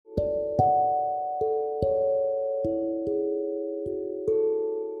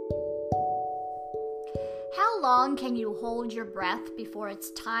long can you hold your breath before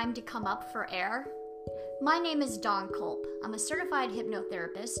it's time to come up for air? My name is Dawn Culp. I'm a certified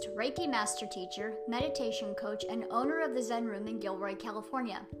hypnotherapist, Reiki master teacher, meditation coach, and owner of the Zen Room in Gilroy,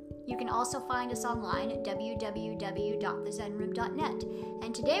 California. You can also find us online at www.thezenroom.net.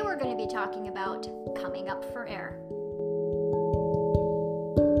 And today we're going to be talking about coming up for air.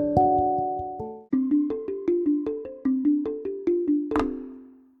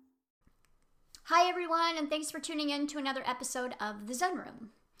 Hi everyone, and thanks for tuning in to another episode of The Zen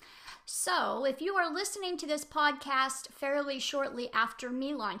Room. So, if you are listening to this podcast fairly shortly after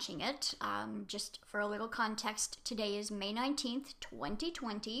me launching it, just for a little context, today is May 19th,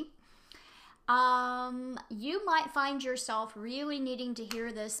 2020. You might find yourself really needing to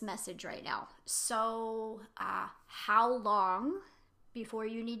hear this message right now. So, how long before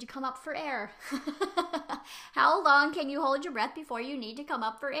you need to come up for air? How long can you hold your breath before you need to come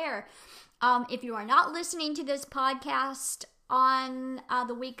up for air? If you are not listening to this podcast on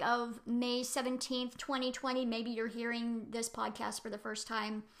the week of May 17th, 2020, maybe you're hearing this podcast for the first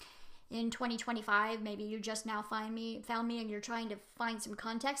time in 2025. Maybe you just now found me and you're trying to find some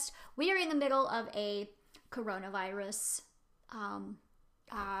context. We are in the middle of a coronavirus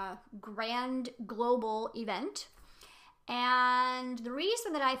grand global event. And the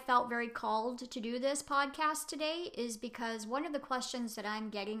reason that I felt very called to do this podcast today is because one of the questions that I'm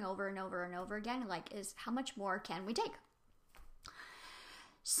getting over and over and over again, is how much more can we take?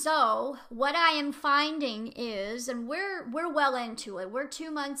 So what I am finding is, and we're well into it. We're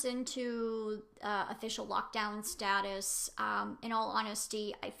 2 months into official lockdown status. In all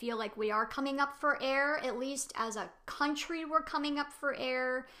honesty, I feel like we are coming up for air. At least as a country, we're coming up for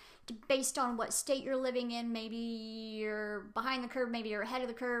air. Based on what state you're living in, maybe you're behind the curve, maybe you're ahead of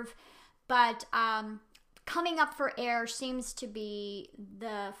the curve. But coming up for air seems to be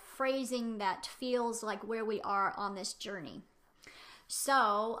the phrasing that feels like where we are on this journey.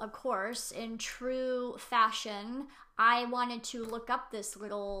 So, of course, in true fashion, I wanted to look up this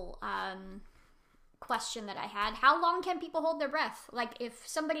little question that I had. How long can people hold their breath? Like if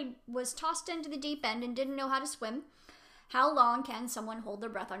somebody was tossed into the deep end and didn't know how to swim, how long can someone hold their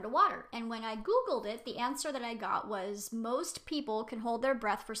breath underwater? And when I Googled it, the answer that I got was most people can hold their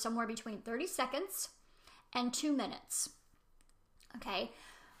breath for somewhere between 30 seconds and 2 minutes. Okay.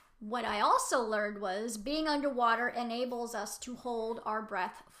 What I also learned was being underwater enables us to hold our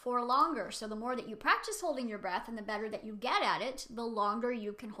breath for longer. So the more that you practice holding your breath and the better that you get at it, the longer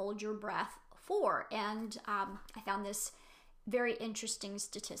you can hold your breath for. And I found this very interesting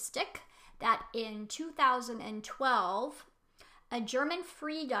statistic that in 2012, a German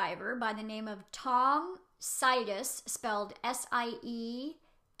freediver by the name of Tom Sietas, spelled S-I-E-T-A-S,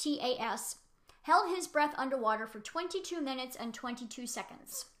 held his breath underwater for 22 minutes and 22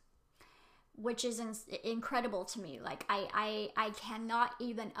 seconds, which is incredible to me. I cannot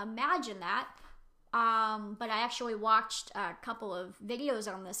even imagine that. But I actually watched a couple of videos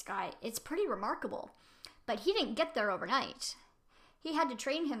on this guy. It's pretty remarkable. But he didn't get there overnight. He had to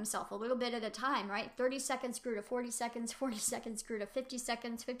train himself a little bit at a time, right? 30 seconds grew to 40 seconds, 40 seconds grew to 50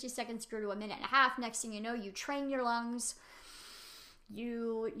 seconds, 50 seconds grew to a minute and a half. Next thing you know, you train your lungs.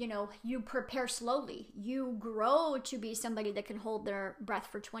 You prepare slowly. You grow to be somebody that can hold their breath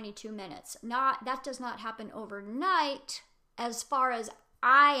for 22 minutes. That does not happen overnight, as far as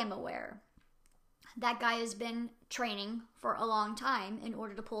I am aware. That guy has been training for a long time in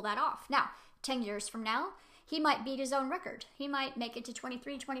order to pull that off. Now, 10 years from now, he might beat his own record. He might make it to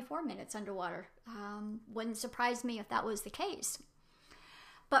 23, 24 minutes underwater. Wouldn't surprise me if that was the case.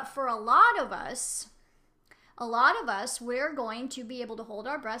 But for a lot of us, we're going to be able to hold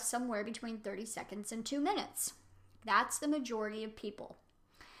our breath somewhere between 30 seconds and 2 minutes. That's the majority of people.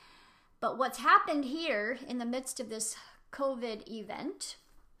 But what's happened here in the midst of this COVID event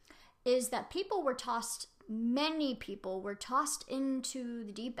is that many people were tossed into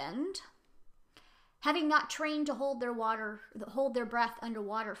the deep end, having not trained to hold their breath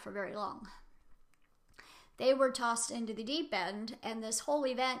underwater for very long. They were tossed into the deep end, and this whole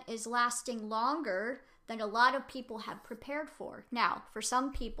event is lasting longer than a lot of people have prepared for. Now, for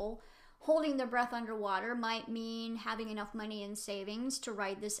some people, holding their breath underwater might mean having enough money in savings to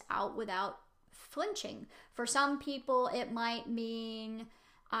ride this out without flinching. For some people, it might mean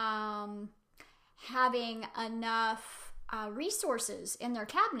having enough resources in their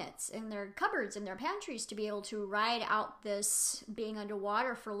cabinets, in their cupboards, in their pantries to be able to ride out this being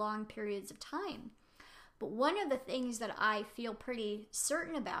underwater for long periods of time. But one of the things that I feel pretty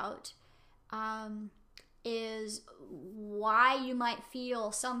certain about is why you might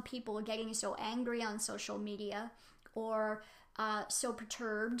feel some people getting so angry on social media or so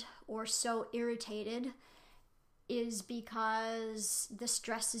perturbed or so irritated is because the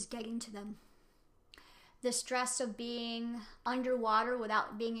stress is getting to them. The stress of being underwater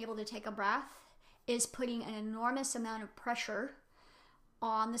without being able to take a breath is putting an enormous amount of pressure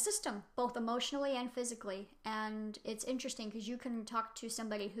on the system, both emotionally and physically. And it's interesting because you can talk to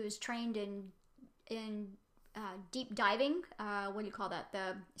somebody who's trained in deep diving, what do you call that?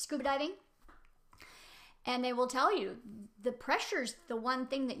 The scuba diving. And they will tell you the pressure's the one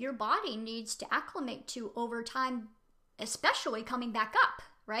thing that your body needs to acclimate to over time, especially coming back up,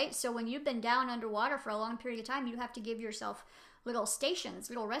 right? So when you've been down underwater for a long period of time, you have to give yourself little stations,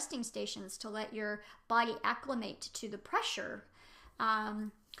 little resting stations to let your body acclimate to the pressure.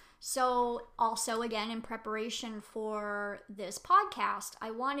 So also, again, in preparation for this podcast,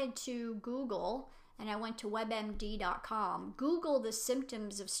 I wanted to Google, and I went to webmd.com, Google the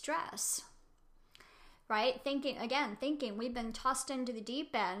symptoms of stress. Right? Thinking we've been tossed into the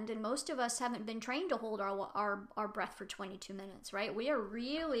deep end, and most of us haven't been trained to hold our breath for 22 minutes, right? We are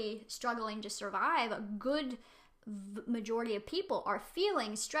really struggling to survive. A good majority of people are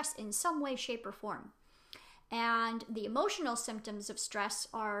feeling stress in some way, shape, or form. And the emotional symptoms of stress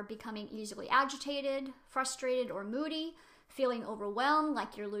are becoming easily agitated, frustrated, or moody, feeling overwhelmed,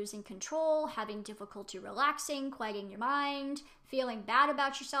 like you're losing control, having difficulty relaxing, quieting your mind, feeling bad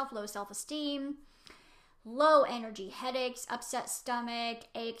about yourself, low self-esteem, low energy, headaches, upset stomach,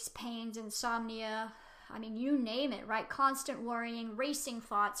 aches, pains, insomnia. I mean, you name it, right? Constant worrying, racing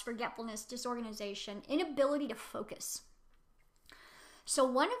thoughts, forgetfulness, disorganization, inability to focus. So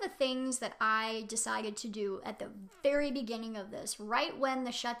one of the things that I decided to do at the very beginning of this, right when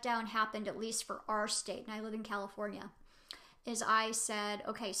the shutdown happened, at least for our state, and I live in California, is I said,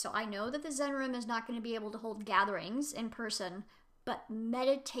 okay, so I know that the Zen Room is not going to be able to hold gatherings in person, but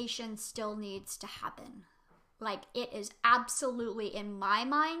meditation still needs to happen. Like, it is absolutely, in my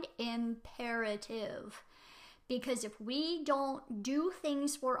mind, imperative. Because if we don't do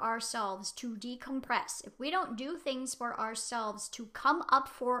things for ourselves to decompress, if we don't do things for ourselves to come up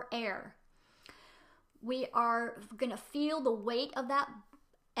for air, we are going to feel the weight of that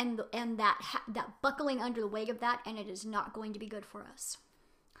and that buckling under the weight of that, and it is not going to be good for us.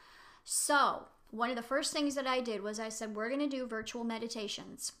 So, one of the first things that I did was I said, we're going to do virtual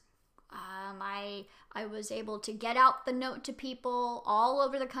meditations. I was able to get out the note to people all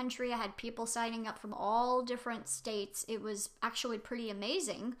over the country. I had people signing up from all different states. It was actually pretty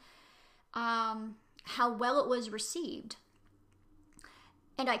amazing how well it was received.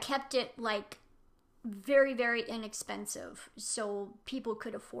 And I kept it like very, very inexpensive so people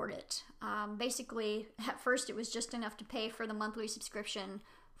could afford it. Basically, at first it was just enough to pay for the monthly subscription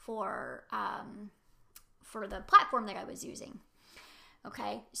for the platform that I was using.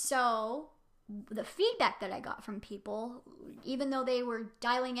 Okay, so the feedback that I got from people, even though they were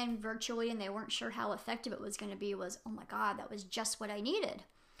dialing in virtually and they weren't sure how effective it was going to be, was, oh my God, that was just what I needed.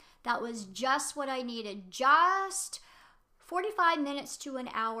 That was just what I needed. Just 45 minutes to an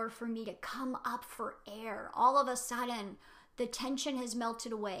hour for me to come up for air. All of a sudden, the tension has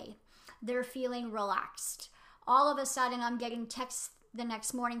melted away. They're feeling relaxed. All of a sudden, I'm getting texts the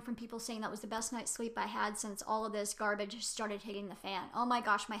next morning from people saying that was the best night's sleep I had since all of this garbage started hitting the fan. Oh my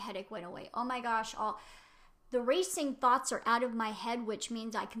gosh, my headache went away. Oh my gosh, the racing thoughts are out of my head, which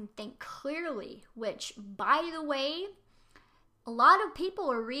means I can think clearly, which, by the way, a lot of people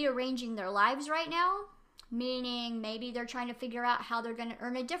are rearranging their lives right now, meaning maybe they're trying to figure out how they're going to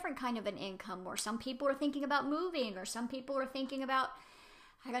earn a different kind of an income, or some people are thinking about moving, or some people are thinking about,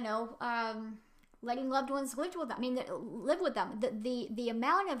 I don't know, letting loved ones live with them. The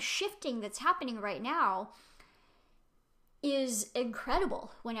amount of shifting that's happening right now is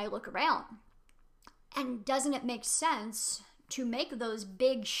incredible when I look around. And doesn't it make sense to make those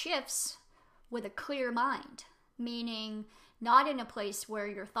big shifts with a clear mind? Meaning not in a place where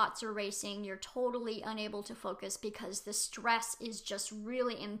your thoughts are racing, you're totally unable to focus because the stress is just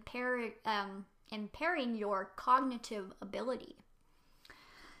really impairing your cognitive ability.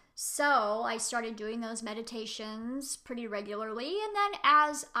 So I started doing those meditations pretty regularly, and then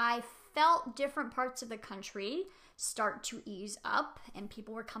as I felt different parts of the country start to ease up and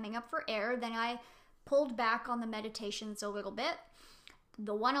people were coming up for air, then I pulled back on the meditations a little bit.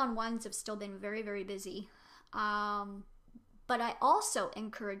 The one-on-ones have still been very, very busy. But I also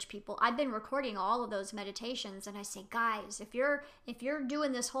encourage people, I've been recording all of those meditations, and I say, guys, if you're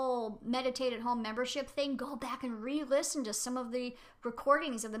doing this whole meditate at home membership thing, go back and re-listen to some of the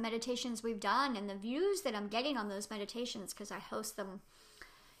recordings of the meditations we've done and the views that I'm getting on those meditations, because I host them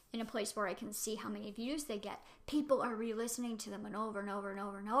in a place where I can see how many views they get. People are re-listening to them and over and over and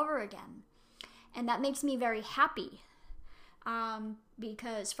over and over again. And that makes me very happy.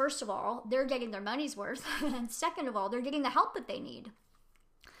 Because first of all, they're getting their money's worth, and second of all, they're getting the help that they need.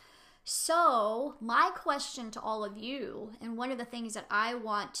 So my question to all of you, and one of the things that I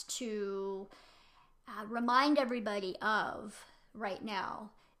want to remind everybody of right now,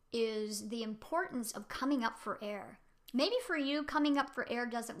 is the importance of coming up for air. Maybe for you, coming up for air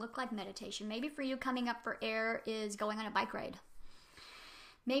doesn't look like meditation. Maybe for you, coming up for air is going on a bike ride.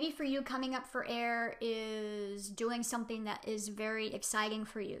 Maybe for you, coming up for air is doing something that is very exciting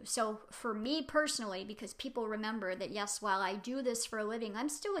for you. So for me personally, because people remember that, yes, while I do this for a living, I'm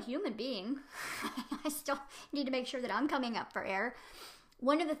still a human being. I still need to make sure that I'm coming up for air.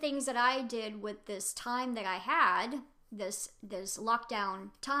 One of the things that I did with this time that I had, this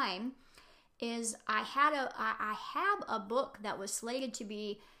lockdown time, is I have a book that was slated to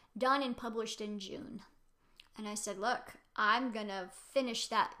be done and published in June. And I said, look, I'm going to finish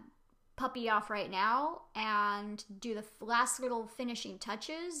that puppy off right now and do the last little finishing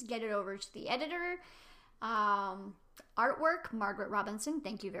touches, get it over to the editor. Artwork, Margaret Robinson,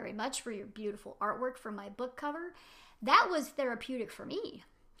 thank you very much for your beautiful artwork for my book cover. That was therapeutic for me.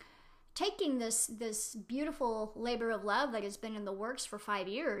 Taking this beautiful labor of love that has been in the works for 5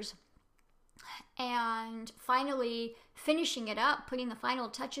 years and finally finishing it up, putting the final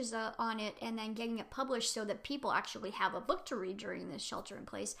touches on it, and then getting it published so that people actually have a book to read during this shelter in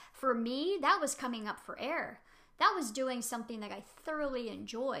place. For me, that was coming up for air. That was doing something that I thoroughly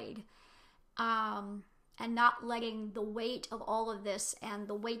enjoyed, and not letting the weight of all of this and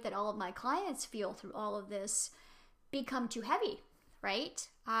the weight that all of my clients feel through all of this become too heavy, right?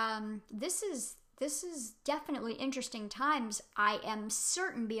 This is definitely interesting times. I am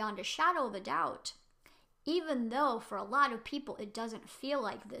certain beyond a shadow of a doubt, even though for a lot of people it doesn't feel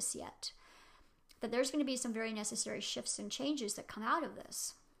like this yet, that there's going to be some very necessary shifts and changes that come out of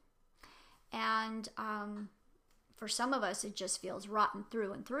this. And for some of us, it just feels rotten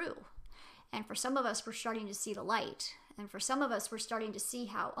through and through. And for some of us, we're starting to see the light. And for some of us, we're starting to see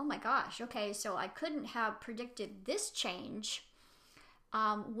how, oh my gosh, okay, so I couldn't have predicted this change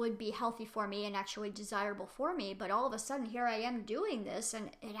would be healthy for me and actually desirable for me, but all of a sudden here I am doing this and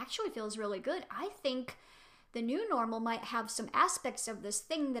it actually feels really good. I think the new normal might have some aspects of this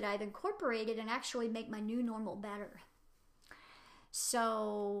thing that I've incorporated and actually make my new normal better.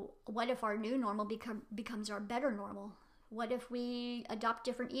 So what if our new normal becomes our better normal? What if we adopt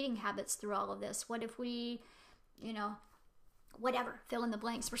different eating habits through all of this? What if we, whatever, fill in the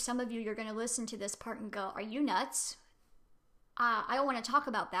blanks. For some of you, you're going to listen to this part and go, are you nuts? I don't want to talk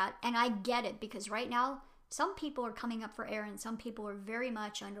about that. And I get it, because right now, some people are coming up for air and some people are very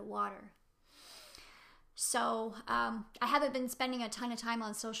much underwater. So I haven't been spending a ton of time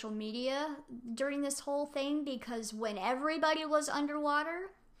on social media during this whole thing, because when everybody was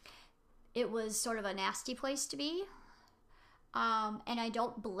underwater, it was sort of a nasty place to be. And I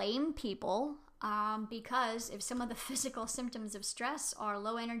don't blame people, because if some of the physical symptoms of stress are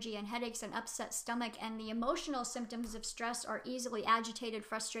low energy and headaches and upset stomach, and the emotional symptoms of stress are easily agitated,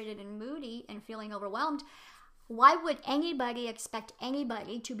 frustrated, and moody and feeling overwhelmed, why would anybody expect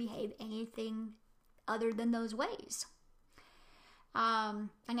anybody to behave anything other than those ways? An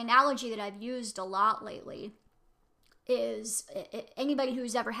analogy that I've used a lot lately is anybody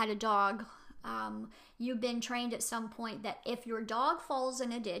who's ever had a dog. You've been trained at some point that if your dog falls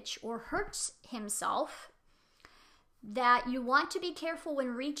in a ditch or hurts himself, that you want to be careful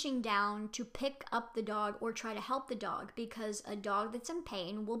when reaching down to pick up the dog or try to help the dog, because a dog that's in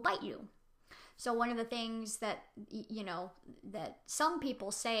pain will bite you. So one of the things that, that some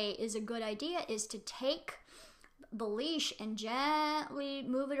people say is a good idea is to take the leash and gently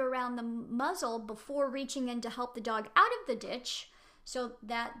move it around the muzzle before reaching in to help the dog out of the ditch, so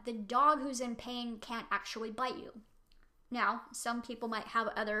that the dog who's in pain can't actually bite you. Now, some people might have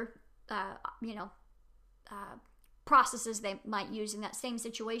other, processes they might use in that same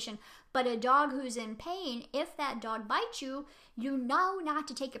situation. But a dog who's in pain, if that dog bites you, you know not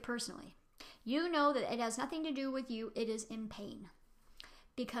to take it personally. You know that it has nothing to do with you. It is in pain.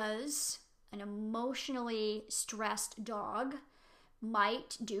 Because an emotionally stressed dog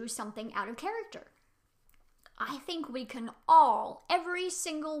might do something out of character. I think we can all, every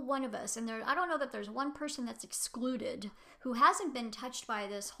single one of us, and I don't know that there's one person that's excluded who hasn't been touched by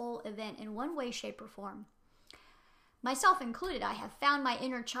this whole event in one way, shape, or form. Myself included, I have found my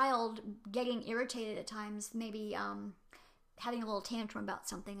inner child getting irritated at times, maybe having a little tantrum about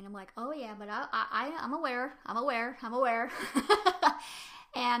something, and I'm like, oh yeah, but I'm aware.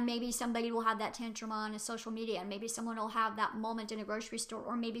 And maybe somebody will have that tantrum on social media, and maybe someone will have that moment in a grocery store,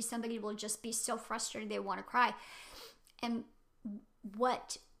 or maybe somebody will just be so frustrated they want to cry. And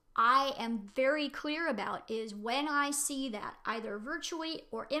what I am very clear about is when I see that, either virtually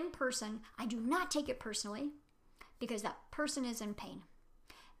or in person, I do not take it personally because that person is in pain.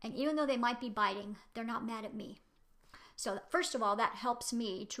 And even though they might be biting, they're not mad at me. So first of all, that helps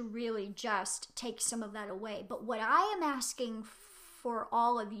me to really just take some of that away. But what I am asking for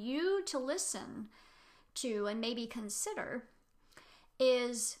all of you to listen to and maybe consider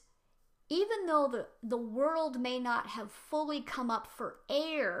is, even though the world may not have fully come up for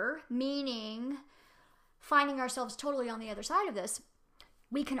air, meaning finding ourselves totally on the other side of this,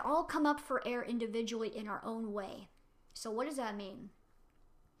 we can all come up for air individually in our own way. So what does that mean?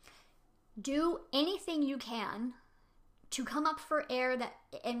 Do anything you can to come up for air, that,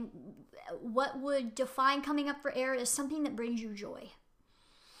 and what would define coming up for air is something that brings you joy.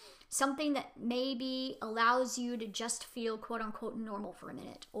 Something that maybe allows you to just feel quote unquote normal for a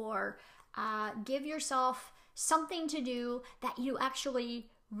minute, or give yourself something to do that you actually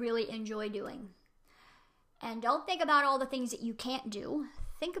really enjoy doing. And don't think about all the things that you can't do.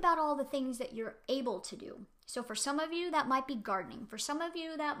 Think about all the things that you're able to do. So for some of you, that might be gardening. For some of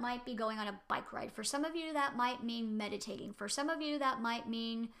you, that might be going on a bike ride. For some of you, that might mean meditating. For some of you, that might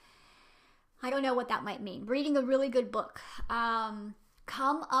mean, I don't know what that might mean, reading a really good book. Come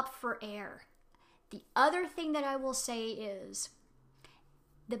up for air. The other thing that I will say is,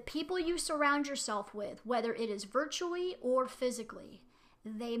 the people you surround yourself with, whether it is virtually or physically,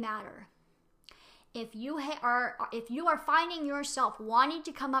 they matter. If you are finding yourself wanting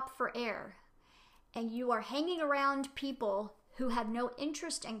to come up for air, and you are hanging around people who have no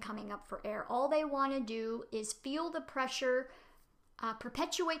interest in coming up for air, all they want to do is feel the pressure,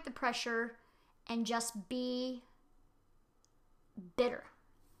 perpetuate the pressure, and just be bitter.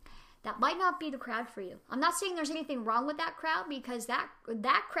 That might not be the crowd for you. I'm not saying there's anything wrong with that crowd, because that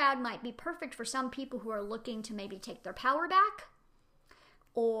crowd might be perfect for some people who are looking to maybe take their power back.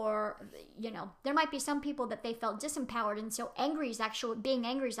 Or, there might be some people that they felt disempowered, and so being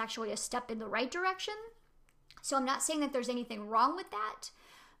angry is actually a step in the right direction. So I'm not saying that there's anything wrong with that,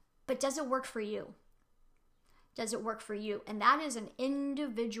 but does it work for you? Does it work for you? And that is an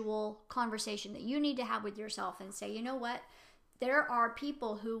individual conversation that you need to have with yourself and say, you know what? There are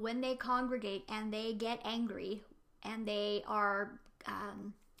people who, when they congregate and they get angry and they are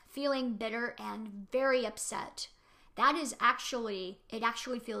feeling bitter and very upset, it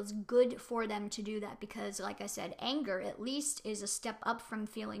actually feels good for them to do that, because, like I said, anger at least is a step up from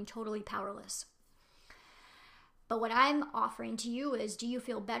feeling totally powerless. But what I'm offering to you is, do you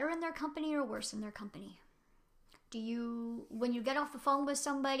feel better in their company or worse in their company? When you get off the phone with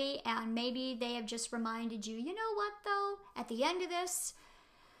somebody and maybe they have just reminded you, you know what though, at the end of this,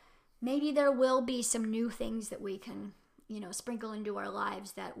 maybe there will be some new things that we can sprinkle into our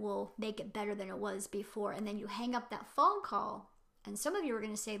lives that will make it better than it was before. And then you hang up that phone call, and some of you are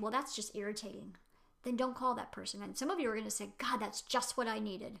going to say, well, that's just irritating. Then don't call that person. And some of you are going to say, God, that's just what I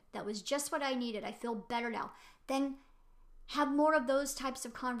needed. That was just what I needed. I feel better now. Then have more of those types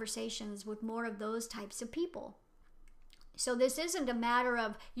of conversations with more of those types of people. So this isn't a matter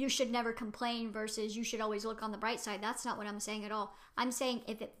of you should never complain versus you should always look on the bright side. That's not what I'm saying at all. I'm saying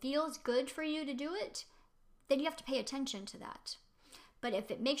if it feels good for you to do it, then you have to pay attention to that. But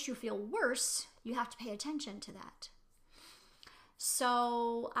if it makes you feel worse, you have to pay attention to that.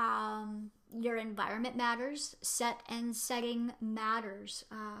 So your environment matters. Set and setting matters.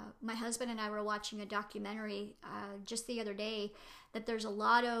 My husband and I were watching a documentary just the other day that there's a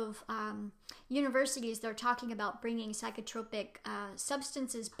lot of universities that are talking about bringing psychotropic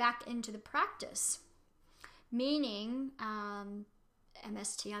substances back into the practice. Meaning,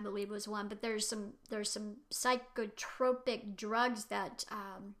 MST, I believe, was one, but there's some psychotropic drugs that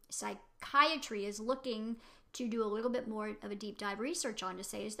psychiatry is looking to do a little bit more of a deep dive research on, to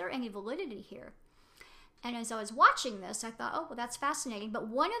say, is there any validity here? And as I was watching this, I thought, oh, well, that's fascinating. But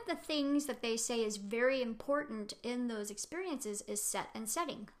one of the things that they say is very important in those experiences is set and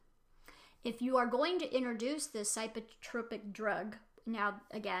setting. If you are going to introduce this psychotropic drug, now,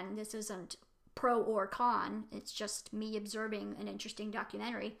 again, this isn't pro or con, it's just me observing an interesting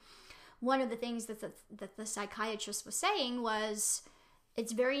documentary. One of the things that the psychiatrist was saying was,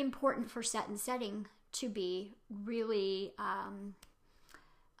 it's very important for set and setting to be really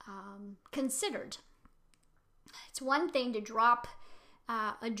considered. It's one thing to drop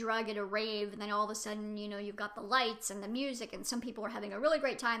a drug at a rave, and then all of a sudden, you've got the lights and the music, and some people are having a really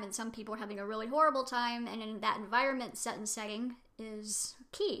great time, and some people are having a really horrible time, and in that environment, set and setting is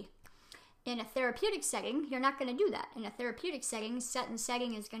key. In a therapeutic setting, you're not going to do that. In a therapeutic setting, set and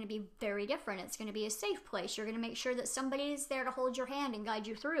setting is going to be very different. It's going to be a safe place. You're going to make sure that somebody is there to hold your hand and guide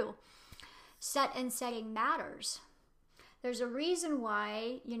you through. Set and setting matters. There's a reason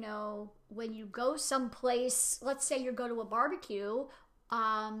why, when you go someplace, let's say you go to a barbecue,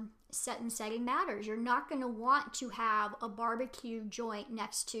 set and setting matters. You're not going to want to have a barbecue joint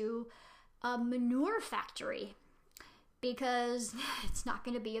next to a manure factory, because it's not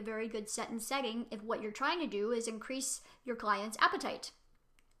going to be a very good set and setting if what you're trying to do is increase your client's appetite.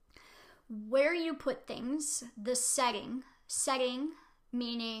 Where you put things, the setting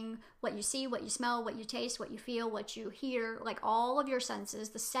meaning what you see, what you smell, what you taste, what you feel, what you hear, like all of your senses,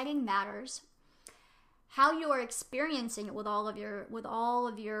 the setting matters. How you are experiencing it with all of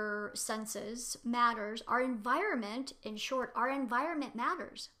your senses matters. Our environment, in short, our environment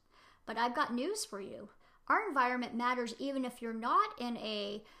matters. But I've got news for you. Our environment matters even if you're not in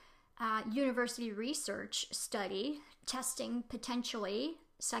a university research study testing potentially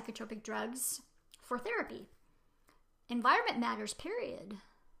psychotropic drugs for therapy. Environment matters, period.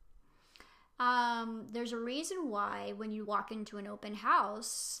 There's a reason why when you walk into an open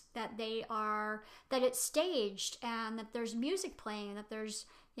house that it's staged and that there's music playing and that there's,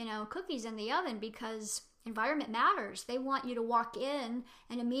 cookies in the oven, because environment matters. They want you to walk in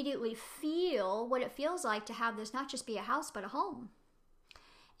and immediately feel what it feels like to have this not just be a house, but a home.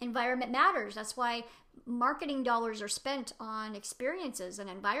 Environment matters. That's why marketing dollars are spent on experiences and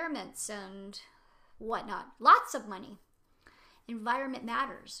environments and whatnot. Lots of money. Environment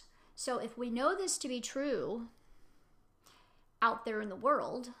matters. So if we know this to be true out there in the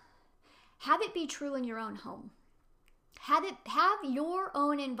world, have it be true in your own home. Have your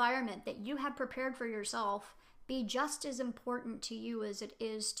own environment that you have prepared for yourself be just as important to you as it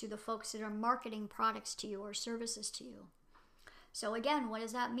is to the folks that are marketing products to you or services to you. So again, what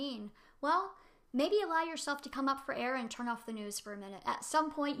does that mean? Well, maybe allow yourself to come up for air and turn off the news for a minute. At some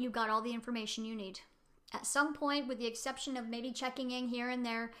point, you've got all the information you need. At some point, with the exception of maybe checking in here and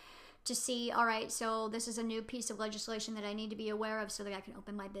there to see, all right, so this is a new piece of legislation that I need to be aware of so that I can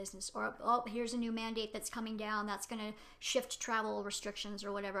open my business. Or, oh, here's a new mandate that's coming down that's going to shift travel restrictions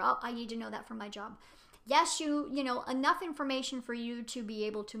or whatever. Oh, I need to know that for my job. Yes, enough information for you to be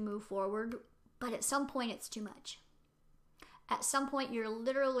able to move forward, but at some point it's too much. At some point you're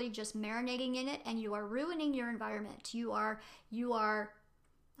literally just marinating in it and you are ruining your environment. You are,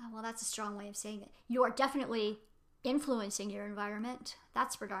 well, that's a strong way of saying it. You are definitely influencing your environment.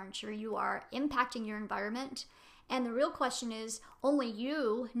 That's for darn sure. You are impacting your environment. And the real question is, only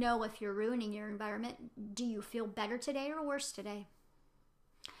you know if you're ruining your environment. Do you feel better today or worse today?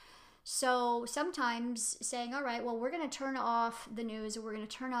 So sometimes saying, all right, well, we're going to turn off the news, or we're going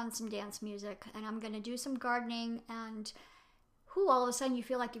to turn on some dance music, and I'm going to do some gardening, and all of a sudden you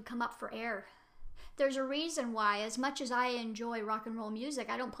feel like you've come up for air. There's a reason why, as much as I enjoy rock and roll music,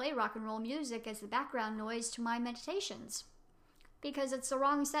 I don't play rock and roll music as the background noise to my meditations, because it's the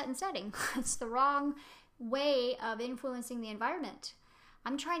wrong set and setting. It's the wrong way of influencing the environment.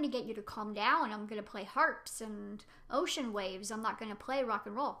 I'm trying to get you to calm down. I'm going to play harps and ocean waves. I'm not going to play rock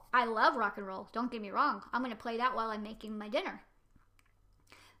and roll. I love rock and roll. Don't get me wrong. I'm going to play that while I'm making my dinner.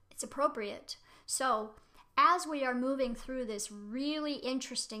 It's appropriate. So, as we are moving through this really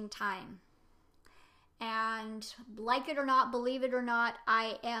interesting time, and like it or not, believe it or not,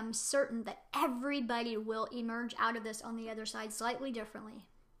 I am certain that everybody will emerge out of this on the other side slightly differently.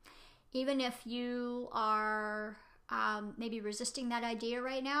 Even if you are maybe resisting that idea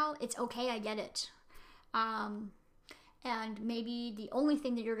right now, it's okay, I get it. And maybe the only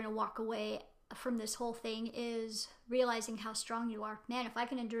thing that you're going to walk away from this whole thing is realizing how strong you are. Man, if I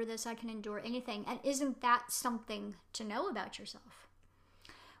can endure this, I can endure anything. And isn't that something to know about yourself?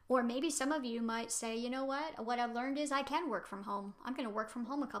 Or maybe some of you might say, you know what I've learned is I can work from home. I'm going to work from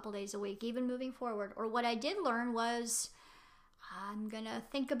home a couple days a week, even moving forward. Or what I did learn was I'm going to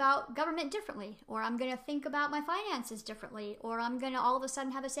think about government differently, or I'm going to think about my finances differently, or I'm going to all of a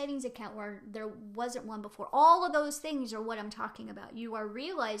sudden have a savings account where there wasn't one before. All of those things are what I'm talking about. You are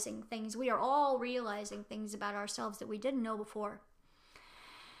realizing things. We are all realizing things about ourselves that we didn't know before.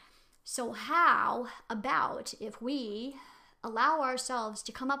 So how about if we allow ourselves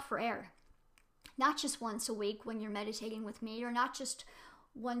to come up for air? Not just once a week when you're meditating with me, or not just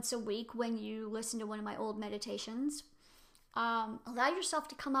once a week when you listen to one of my old meditations. Allow yourself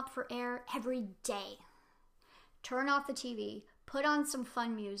to come up for air every day. Turn off the TV, put on some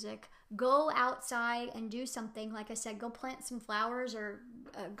fun music, go outside and do something. Like I said, go plant some flowers or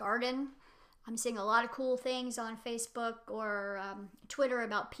garden. I'm seeing a lot of cool things on Facebook or Twitter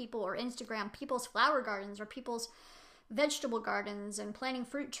about people, or Instagram, people's flower gardens or people's vegetable gardens and planting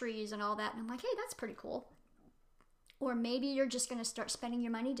fruit trees and all that. And I'm like, hey, that's pretty cool. Or maybe you're just going to start spending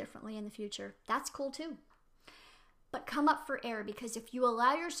your money differently in the future. That's cool too. but come up for air, because if you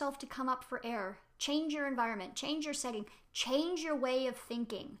allow yourself to come up for air, change your environment, change your setting, change your way of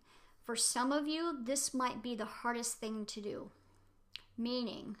thinking. For some of you, this might be the hardest thing to do.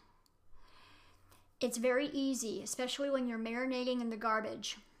 Meaning, it's very easy, especially when you're marinating in the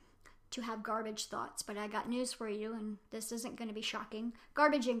garbage, to have garbage thoughts. But I got news for you, and this isn't going to be shocking.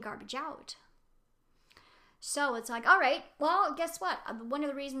 Garbage in, garbage out. So it's like, all right, well, guess what? One of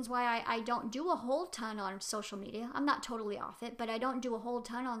the reasons why I don't do a whole ton on social media, I'm not totally off it, but I don't do a whole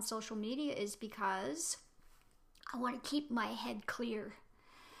ton on social media is because I want to keep my head clear.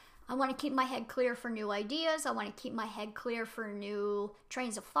 I want to keep my head clear for new ideas. I want to keep my head clear for new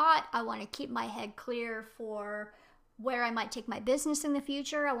trains of thought. I want to keep my head clear for where I might take my business in the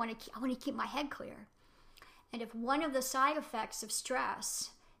future. I want to keep my head clear. And if one of the side effects of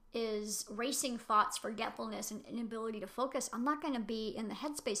stress is racing thoughts, forgetfulness, and inability to focus, I'm not going to be in the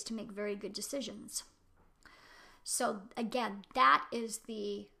headspace to make very good decisions. So again, that is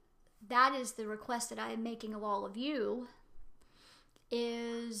the request that I am making of all of you,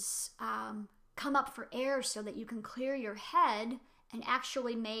 is come up for air so that you can clear your head and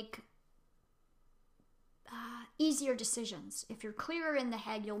actually make easier decisions. If you're clearer in the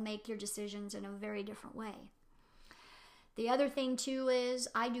head, you'll make your decisions in a very different way. The other thing too is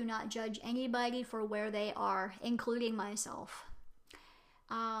I do not judge anybody for where they are, including myself.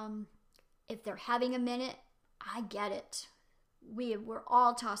 If they're having a minute, I get it. We're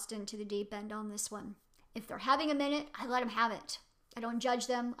all tossed into the deep end on this one. If they're having a minute, I let them have it. I don't judge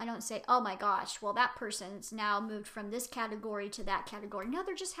them. I don't say, oh my gosh, well that person's now moved from this category to that category. No,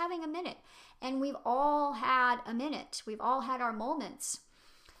 they're just having a minute. And we've all had a minute. We've all had our moments.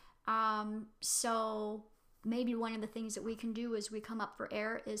 So maybe one of the things that we can do as we come up for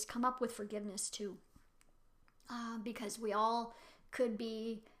air is come up with forgiveness too. Because we all could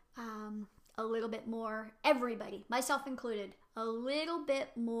be a little bit more, everybody, myself included, a little bit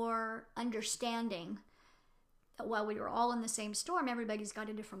more understanding that while we were all in the same storm, everybody's got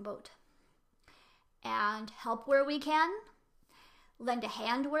a different boat. And help where we can, lend a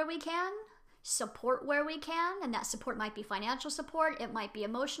hand where we can, support where we can, and that support might be financial support, it might be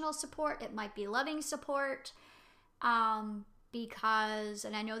emotional support, it might be loving support, because,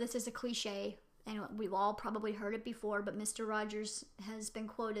 and I know this is a cliche, and we've all probably heard it before, but Mr. Rogers has been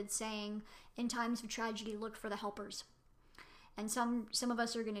quoted saying, in times of tragedy, look for the helpers. And some of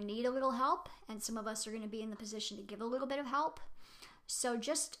us are going to need a little help, and some of us are going to be in the position to give a little bit of help. So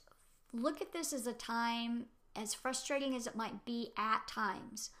just look at this as a time, as frustrating as it might be at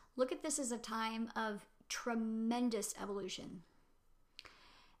times, look at this as a time of tremendous evolution.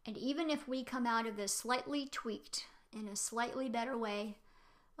 And even if we come out of this slightly tweaked, in a slightly better way,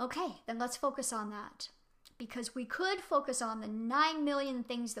 okay, then let's focus on that. Because we could focus on the 9 million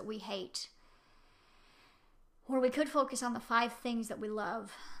things that we hate, or we could focus on the 5 things that we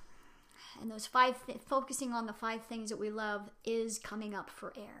love. And those focusing on the 5 things that we love is coming up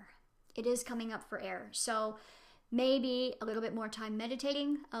for air. It is coming up for air. So maybe a little bit more time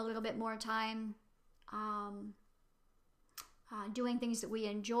meditating, a little bit more time doing things that we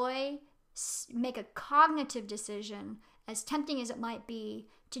enjoy. Make a cognitive decision, as tempting as it might be,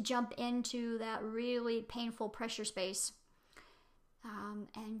 to jump into that really painful pressure space,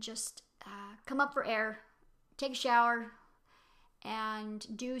 and just come up for air, take a shower, and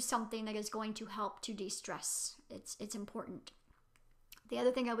do something that is going to help to de-stress. It's important. The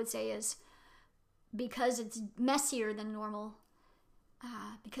other thing I would say is, because it's messier than normal,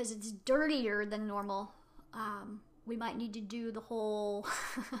 because it's dirtier than normal, we might need to do the whole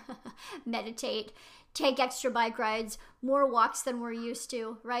meditate, take extra bike rides, more walks than we're used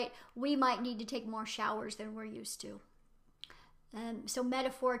to, right? We might need to take more showers than we're used to. So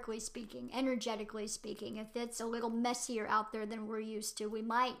metaphorically speaking, energetically speaking, if it's a little messier out there than we're used to, we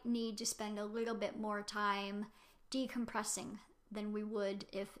might need to spend a little bit more time decompressing than we would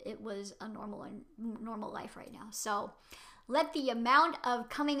if it was a normal life right now. So let the amount of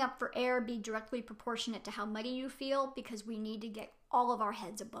coming up for air be directly proportionate to how muddy you feel, because we need to get all of our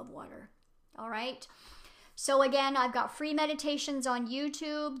heads above water. All right? So again, I've got free meditations on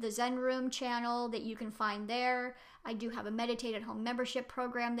YouTube, the Zen Room channel that you can find there. I do have a Meditate at Home membership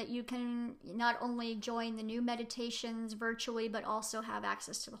program that you can not only join the new meditations virtually, but also have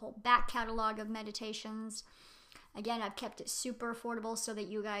access to the whole back catalog of meditations. Again, I've kept it super affordable so that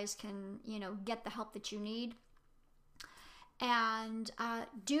you guys can, get the help that you need. And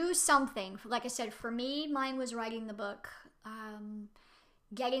do something. Like I said, for me, mine was writing the book.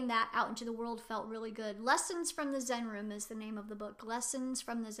 Getting that out into the world felt really good. Lessons from the Zen Room is the name of the book. Lessons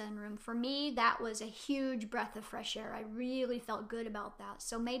from the Zen Room. For me, that was a huge breath of fresh air. I really felt good about that.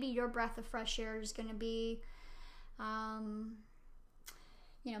 So maybe your breath of fresh air is going to be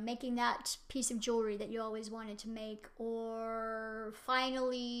Making that piece of jewelry that you always wanted to make, or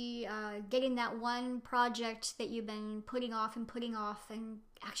finally getting that one project that you've been putting off and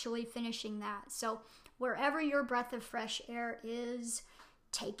actually finishing that. So wherever your breath of fresh air is,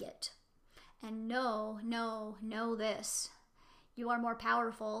 take it. And know this. You are more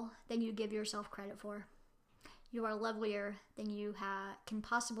powerful than you give yourself credit for. You are lovelier than you can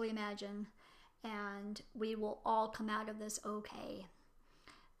possibly imagine. And we will all come out of this okay.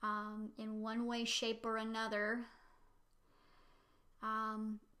 In one way, shape, or another,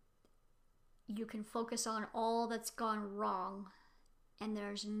 you can focus on all that's gone wrong, and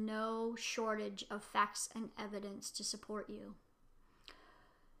there's no shortage of facts and evidence to support you.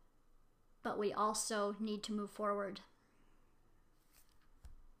 But we also need to move forward.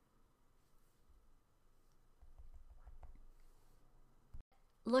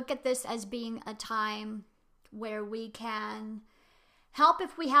 Look at this as being a time where we can help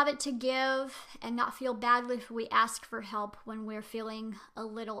if we have it to give, and not feel badly if we ask for help when we're feeling a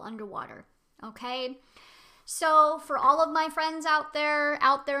little underwater, okay? So for all of my friends out there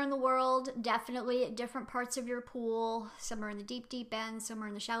in the world, definitely at different parts of your pool, some are in the deep, deep end, some are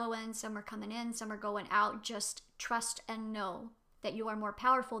in the shallow end, some are coming in, some are going out, just trust and know that you are more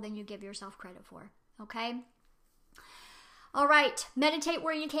powerful than you give yourself credit for, okay? All right, meditate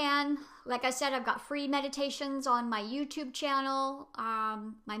where you can. Like I said, I've got free meditations on my YouTube channel.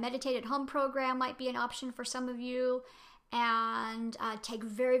 My Meditate at Home program might be an option for some of you. And take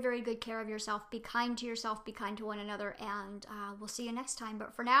very, very good care of yourself. Be kind to yourself. Be kind to one another. And we'll see you next time.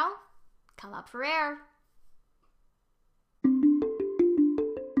 But for now, come up for air.